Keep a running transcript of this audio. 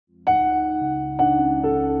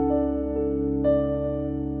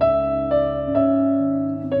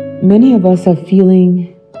Many of us are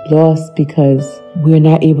feeling lost because we're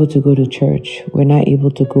not able to go to church. We're not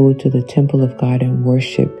able to go to the temple of God and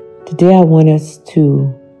worship. Today I want us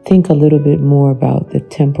to think a little bit more about the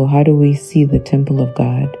temple. How do we see the temple of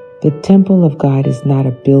God? The temple of God is not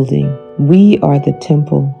a building. We are the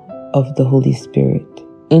temple of the Holy Spirit.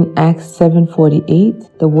 In Acts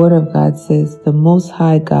 7:48, the Word of God says, the Most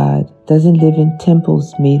High God doesn't live in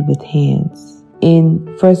temples made with hands.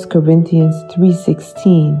 In 1 Corinthians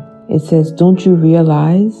 3:16, it says, don't you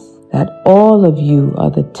realize that all of you are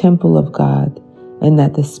the temple of God and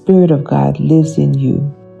that the Spirit of God lives in you?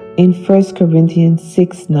 In 1 Corinthians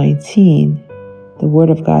 6:19, the Word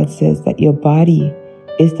of God says that your body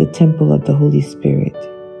is the temple of the Holy Spirit.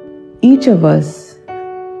 Each of us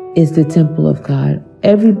is the temple of God.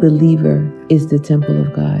 Every believer is the temple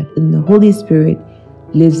of God. And the Holy Spirit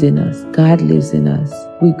lives in us. God lives in us.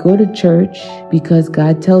 We go to church because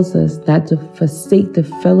God tells us not to forsake the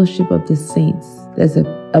fellowship of the saints. There's an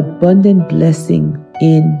abundant blessing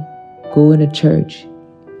in going to church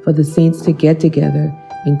for the saints to get together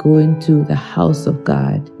and go into the house of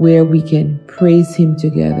God where we can praise Him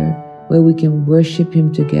together, where we can worship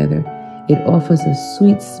Him together. It offers a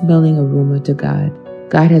sweet smelling aroma to God.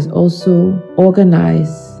 God has also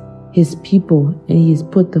organized His people and He has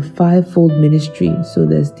put the fivefold ministry. So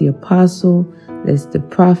there's the apostle, there's the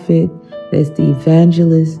prophet, there's the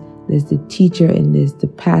evangelist, there's the teacher, and there's the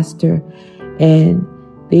pastor. And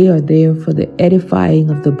they are there for the edifying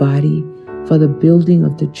of the body, for the building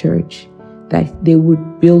of the church, that they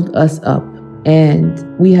would build us up.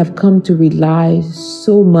 And we have come to rely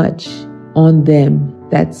so much on them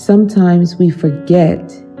that sometimes we forget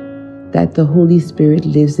that the Holy Spirit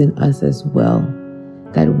lives in us as well,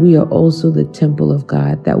 that we are also the temple of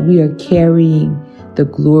God, that we are carrying the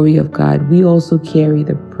glory of God. We also carry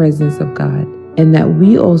the presence of God, and that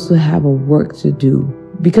we also have a work to do.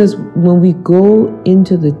 Because when we go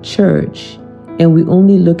into the church and we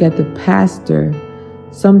only look at the pastor,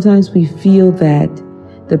 sometimes we feel that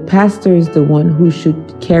the pastor is the one who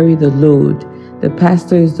should carry the load. The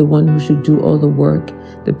pastor is the one who should do all the work.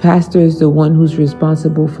 The pastor is the one who's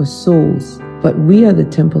responsible for souls. But we are the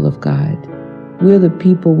temple of God. We are the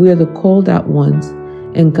people. We are the called out ones.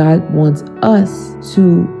 And God wants us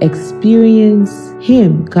to experience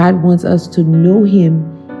Him. God wants us to know Him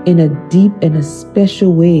in a deep and a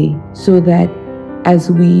special way, so that as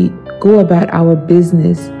we go about our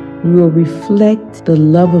business, we will reflect the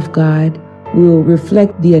love of God. We will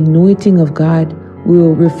reflect the anointing of God. We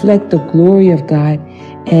will reflect the glory of God,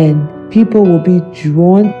 and people will be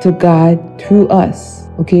drawn to God through us.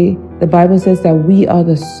 Okay? The Bible says that we are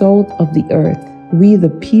the salt of the earth. We, the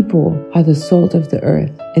people, are the salt of the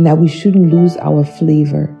earth, and that we shouldn't lose our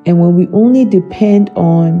flavor. And when we only depend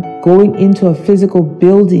on going into a physical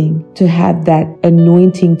building to have that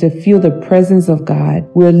anointing, to feel the presence of God,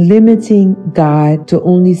 we're limiting God to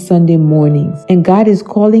only Sunday mornings. And God is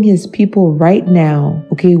calling His people right now,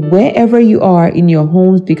 okay, wherever you are in your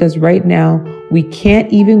homes, because right now we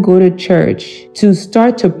can't even go to church, to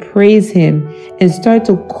start to praise Him and start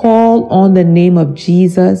to call on the name of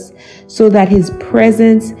Jesus, so that His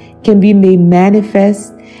presence can be made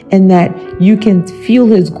manifest, and that you can feel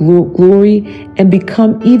His glory and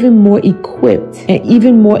become even more equipped and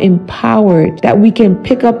even more empowered, that we can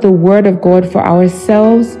pick up the Word of God for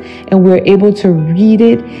ourselves and we're able to read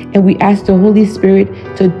it, and we ask the Holy Spirit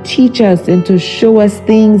to teach us and to show us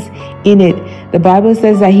things in it. The Bible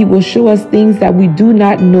says that He will show us things that we do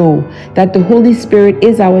not know, that the Holy Spirit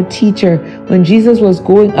is our teacher. When Jesus was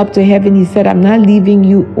going up to heaven, He said, I'm not leaving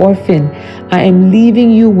you orphan. I am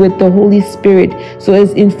leaving you with the Holy Spirit. So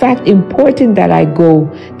it's in fact important that I go,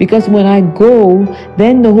 because when I go,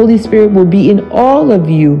 then the Holy Spirit will be in all of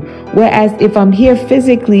you. Whereas if I'm here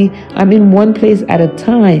physically, I'm in one place at a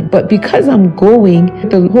time. But because I'm going,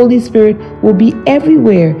 the Holy Spirit will be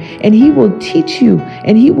everywhere, and He will teach you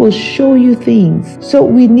and He will show you things. So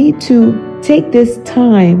we need to take this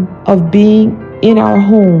time of being in our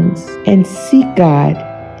homes and seek God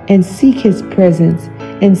and seek His presence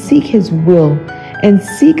and seek His will and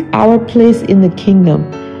seek our place in the kingdom.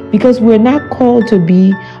 Because we're not called to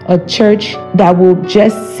be a church that will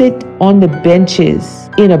just sit on the benches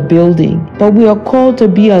in a building, but we are called to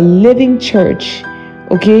be a living church,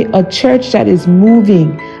 okay? A church that is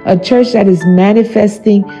moving, a church that is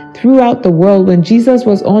manifesting throughout the world. When Jesus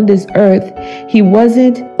was on this earth, He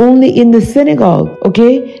wasn't only in the synagogue,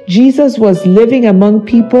 okay? Jesus was living among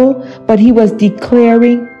people, but He was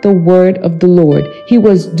declaring the word of the Lord. He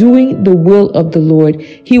was doing the will of the Lord.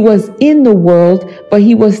 He was in the world, but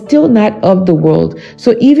He was still not of the world.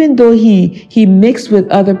 So even though he mixed with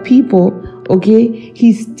other people, okay,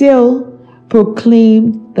 He still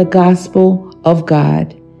proclaim the gospel of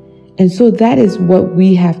God. And so that is what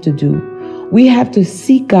we have to do. We have to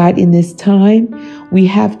seek God in this time. We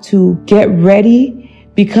have to get ready,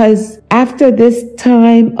 because after this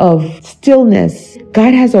time of stillness,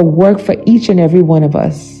 God has a work for each and every one of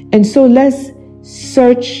us. And so let's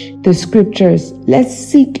search the scriptures. Let's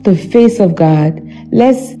seek the face of God.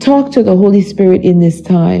 Let's talk to the Holy Spirit in this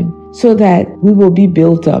time, so that we will be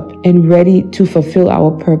built up and ready to fulfill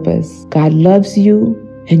our purpose. God loves you,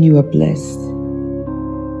 and you are blessed.